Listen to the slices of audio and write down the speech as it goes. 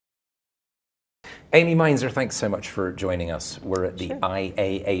Amy Mainzer, thanks so much for joining us. We're at the Sure.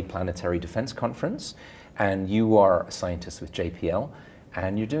 IAA Planetary Defense Conference, and you are a scientist with JPL,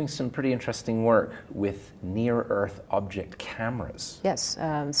 and you're doing some pretty interesting work with near-Earth object cameras. Yes,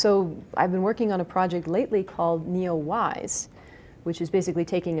 so I've been working on a project lately called NEO-WISE, which is basically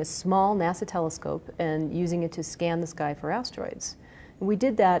taking a small NASA telescope and using it to scan the sky for asteroids. And we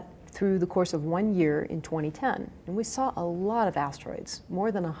did that through the course of 1 year in 2010. And we saw a lot of asteroids,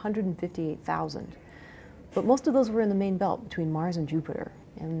 more than 158,000. But most of those were in the main belt between Mars and Jupiter.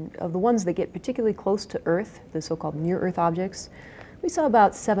 And of the ones that get particularly close to Earth, the so-called near-Earth objects, we saw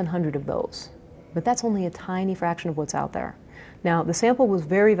about 700 of those. But that's only a tiny fraction of what's out there. Now, the sample was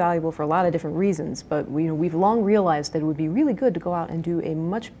very valuable for a lot of different reasons, but we've long realized that it would be really good to go out and do a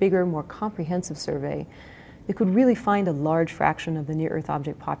much bigger, more comprehensive survey that could really find a large fraction of the near-Earth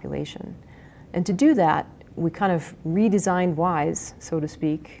object population. And to do that, we kind of redesigned WISE, so to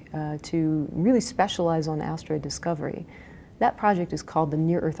speak, to really specialize on asteroid discovery. That project is called the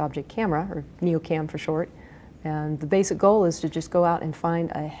Near-Earth Object Camera, or NEOCAM for short, and the basic goal is to just go out and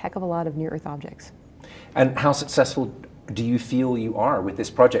find a heck of a lot of near-Earth objects. And how successful do you feel you are with this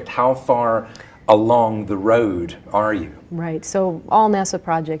project? How far along the road are you? Right, so all NASA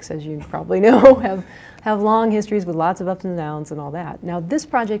projects, as you probably know, have long histories with lots of ups and downs and all that. Now this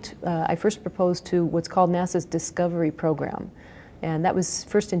project I first proposed to what's called NASA's Discovery Program, and that was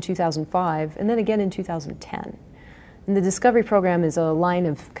first in 2005 and then again in 2010. And the Discovery Program is a line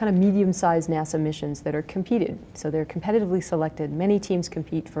of kind of medium-sized NASA missions that are competed, so they're competitively selected. Many teams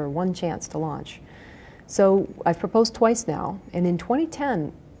compete for one chance to launch. So I've proposed twice now, and in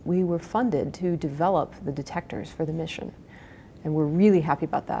 2010 we were funded to develop the detectors for the mission. And we're really happy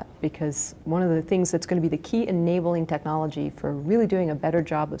about that because one of the things that's going to be the key enabling technology for really doing a better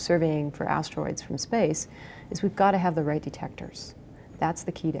job of surveying for asteroids from space is we've got to have the right detectors. That's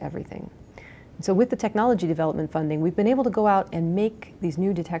the key to everything. And so with the technology development funding, we've been able to go out and make these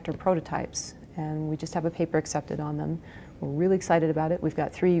new detector prototypes, and we just have a paper accepted on them. We're really excited about it. We've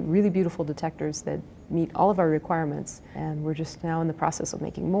got 3 really beautiful detectors that meet all of our requirements, and we're just now in the process of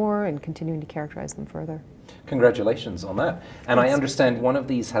making more and continuing to characterize them further. Congratulations on that. And Thanks. I understand one of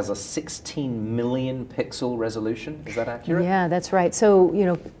these has a 16 million pixel resolution. Is that accurate? Yeah, that's right. So,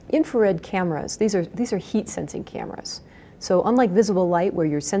 infrared cameras, these are heat sensing cameras. So unlike visible light, where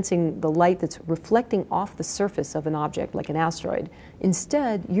you're sensing the light that's reflecting off the surface of an object, like an asteroid,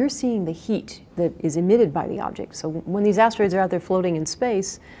 instead you're seeing the heat that is emitted by the object. So when these asteroids are out there floating in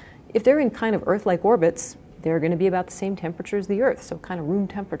space, if they're in kind of Earth-like orbits, they're going to be about the same temperature as the Earth, so kind of room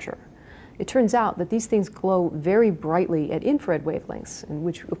temperature. It turns out that these things glow very brightly at infrared wavelengths, and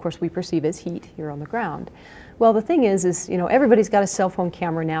which of course we perceive as heat here on the ground. Well, the thing is everybody's got a cell phone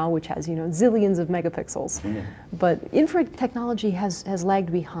camera now which has zillions of megapixels. Mm. But infrared technology has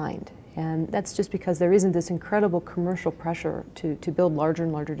lagged behind, and that's just because there isn't this incredible commercial pressure to build larger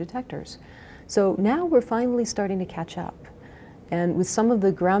and larger detectors. So now we're finally starting to catch up. And with some of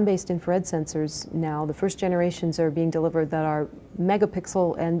the ground-based infrared sensors now, the first generations are being delivered that are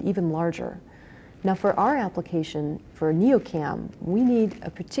megapixel and even larger. Now for our application, for NEOCAM, we need a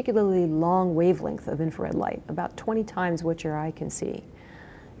particularly long wavelength of infrared light, about 20 times what your eye can see.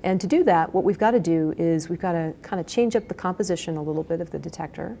 And to do that, what we've got to do is we've got to kind of change up the composition a little bit of the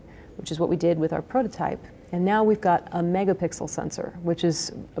detector, which is what we did with our prototype. And now we've got a megapixel sensor, which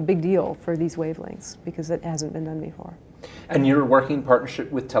is a big deal for these wavelengths because it hasn't been done before. And you're working in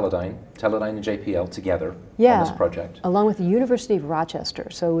partnership with Teledyne and JPL together on this project. Along with the University of Rochester.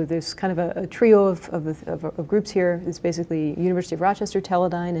 So there's kind of a trio of groups here. It's basically University of Rochester,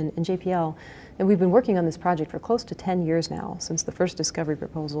 Teledyne, and JPL. And we've been working on this project for close to 10 years now, since the first discovery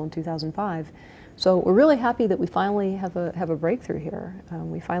proposal in 2005. So we're really happy that we finally have a breakthrough here.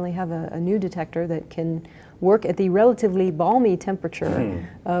 We finally have a new detector that can work at the relatively balmy temperature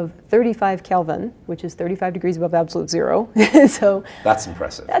of 35 Kelvin, which is 35 degrees above absolute zero. So that's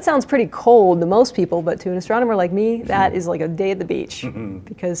impressive. That sounds pretty cold to most people, but to an astronomer like me, that is like a day at the beach.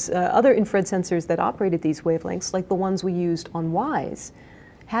 Because other infrared sensors that operate at these wavelengths, like the ones we used on WISE,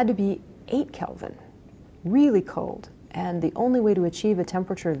 had to be 8 Kelvin, really cold. And the only way to achieve a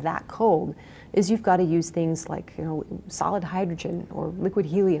temperature that cold is you've got to use things like solid hydrogen or liquid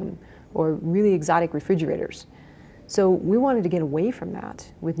helium or really exotic refrigerators. So we wanted to get away from that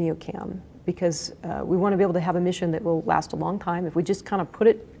with NEOCAM because we want to be able to have a mission that will last a long time. If we just kind of put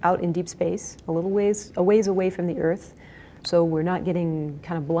it out in deep space, a ways away from the Earth, so we're not getting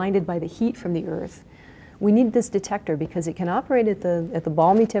kind of blinded by the heat from the Earth, we need this detector because it can operate at the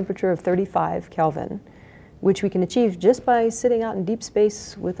balmy temperature of 35 Kelvin, which we can achieve just by sitting out in deep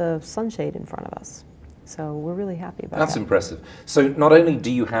space with a sunshade in front of us. So we're really happy about That's that. impressive. So not only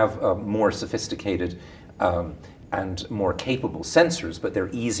do you have more sophisticated and more capable sensors, but they're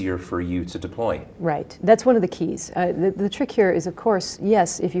easier for you to deploy. Right. That's one of the keys. The trick here is, of course,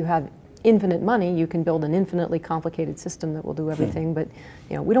 yes, if you have infinite money, you can build an infinitely complicated system that will do everything, but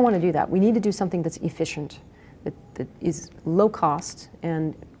we don't want to do that. We need to do something that's efficient, that is low cost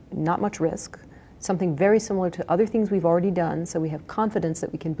and not much risk, something very similar to other things we've already done, so we have confidence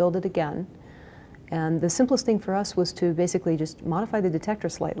that we can build it again. And the simplest thing for us was to basically just modify the detector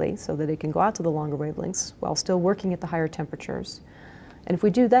slightly so that it can go out to the longer wavelengths while still working at the higher temperatures. And if we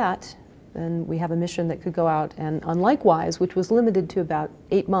do that, then we have a mission that could go out, and unlike WISE, which was limited to about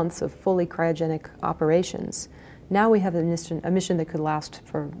 8 months of fully cryogenic operations, now we have a mission that could last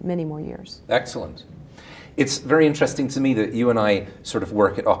for many more years. Excellent. It's very interesting to me that you and I sort of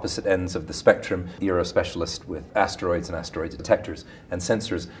work at opposite ends of the spectrum. You're a specialist with asteroids and asteroid detectors and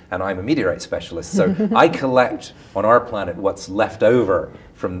sensors, and I'm a meteorite specialist. So I collect on our planet what's left over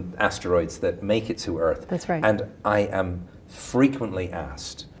from asteroids that make it to Earth. That's right. And I am frequently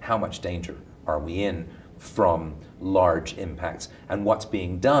asked, how much danger are we in from large impacts, and what's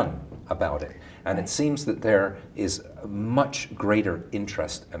being done about it? And it seems that there is a much greater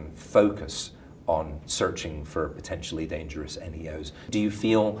interest and focus on searching for potentially dangerous NEOs. Do you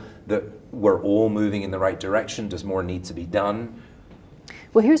feel that we're all moving in the right direction? Does more need to be done?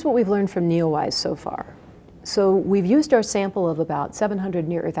 Well, here's what we've learned from NEOWISE so far. So we've used our sample of about 700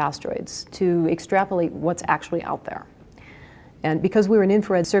 near-Earth asteroids to extrapolate what's actually out there. And because we're an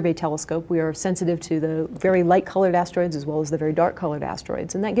infrared survey telescope, we are sensitive to the very light-colored asteroids as well as the very dark-colored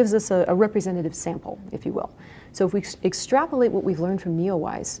asteroids, and that gives us a representative sample, if you will. So if we extrapolate what we've learned from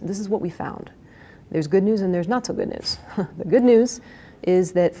NEOWISE, this is what we found. There's good news and there's not so good news. The good news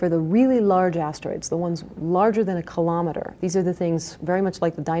is that for the really large asteroids, the ones larger than a kilometer, these are the things very much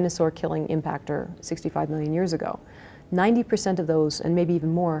like the dinosaur-killing impactor 65 million years ago, 90% of those, and maybe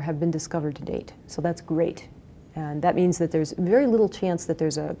even more, have been discovered to date. So that's great. And that means that there's very little chance that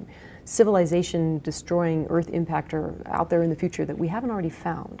there's a civilization-destroying Earth impactor out there in the future that we haven't already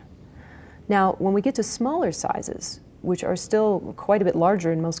found. Now, when we get to smaller sizes, which are still quite a bit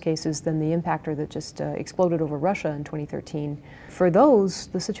larger in most cases than the impactor that just exploded over Russia in 2013. For those,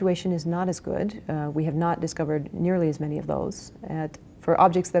 the situation is not as good. We have not discovered nearly as many of those. For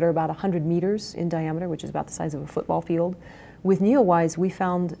objects that are about 100 meters in diameter, which is about the size of a football field, with NEOWISE, we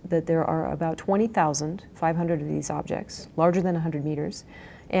found that there are about 20,500 of these objects, larger than 100 meters,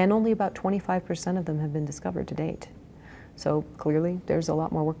 and only about 25% of them have been discovered to date. So clearly, there's a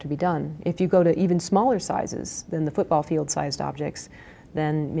lot more work to be done. If you go to even smaller sizes than the football field-sized objects,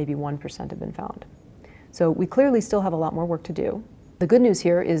 then maybe 1% have been found. So we clearly still have a lot more work to do. The good news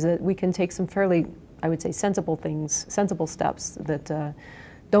here is that we can take some fairly, I would say, sensible steps that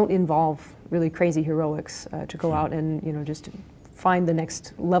don't involve really crazy heroics to go out and just find the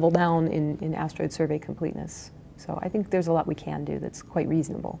next level down in asteroid survey completeness. So I think there's a lot we can do that's quite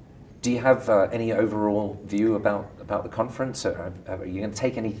reasonable. Do you have any overall view about the conference? Are you going to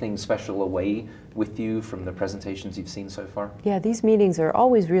take anything special away with you from the presentations you've seen so far? Yeah, these meetings are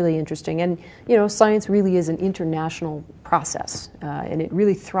always really interesting. And, science really is an international process, and it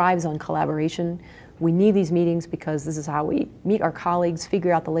really thrives on collaboration. We need these meetings because this is how we meet our colleagues,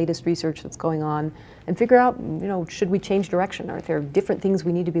 figure out the latest research that's going on, and figure out, should we change direction? Are there different things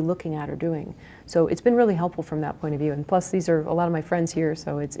we need to be looking at or doing? So it's been really helpful from that point of view. And plus, these are a lot of my friends here,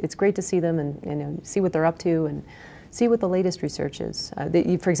 so it's great to see them and see what they're up to and see what the latest research is.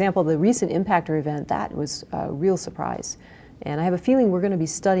 For example, the recent impactor event, that was a real surprise. And I have a feeling we're going to be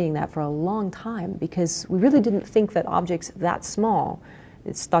studying that for a long time because we really didn't think that objects that small,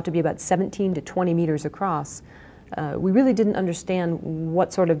 it's thought to be about 17 to 20 meters across, we really didn't understand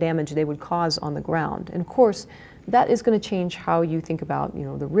what sort of damage they would cause on the ground. And of course, that is going to change how you think about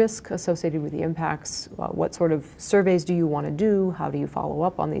the risk associated with the impacts. What sort of surveys do you want to do? How do you follow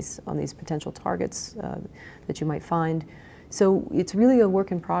up on these potential targets that you might find? So it's really a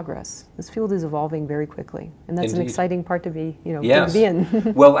work in progress. This field is evolving very quickly, and that's Indeed. An exciting part to be, Yes. to be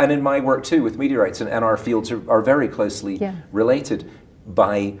in. Well, and in my work too with meteorites, and our fields are very closely related.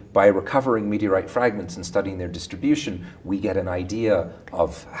 By recovering meteorite fragments and studying their distribution, we get an idea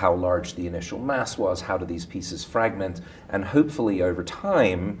of how large the initial mass was, how do these pieces fragment, and hopefully over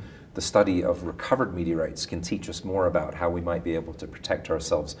time, the study of recovered meteorites can teach us more about how we might be able to protect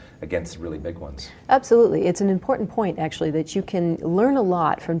ourselves against really big ones. Absolutely. It's an important point, actually, that you can learn a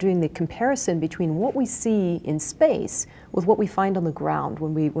lot from doing the comparison between what we see in space with what we find on the ground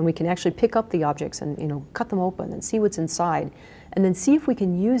when we can actually pick up the objects and cut them open and see what's inside, and then see if we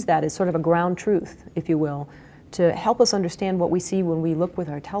can use that as sort of a ground truth, if you will, to help us understand what we see when we look with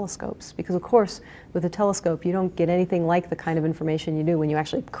our telescopes. Because of course, with a telescope, you don't get anything like the kind of information you do when you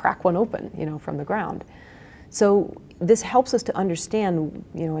actually crack one open, from the ground. So this helps us to understand,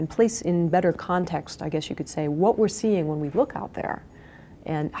 and place in better context, I guess you could say, what we're seeing when we look out there.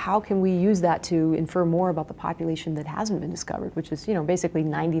 And how can we use that to infer more about the population that hasn't been discovered, which is, basically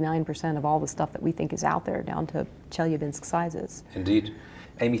 99% of all the stuff that we think is out there, down to Chelyabinsk sizes. Indeed.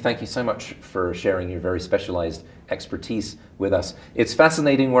 Amy, thank you so much for sharing your very specialized expertise with us. It's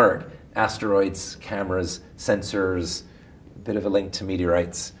fascinating work. Asteroids, cameras, sensors, a bit of a link to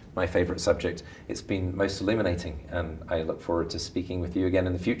meteorites, my favorite subject. It's been most illuminating, and I look forward to speaking with you again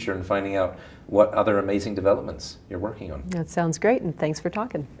in the future and finding out what other amazing developments you're working on. That sounds great, and thanks for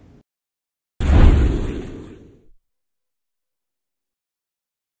talking.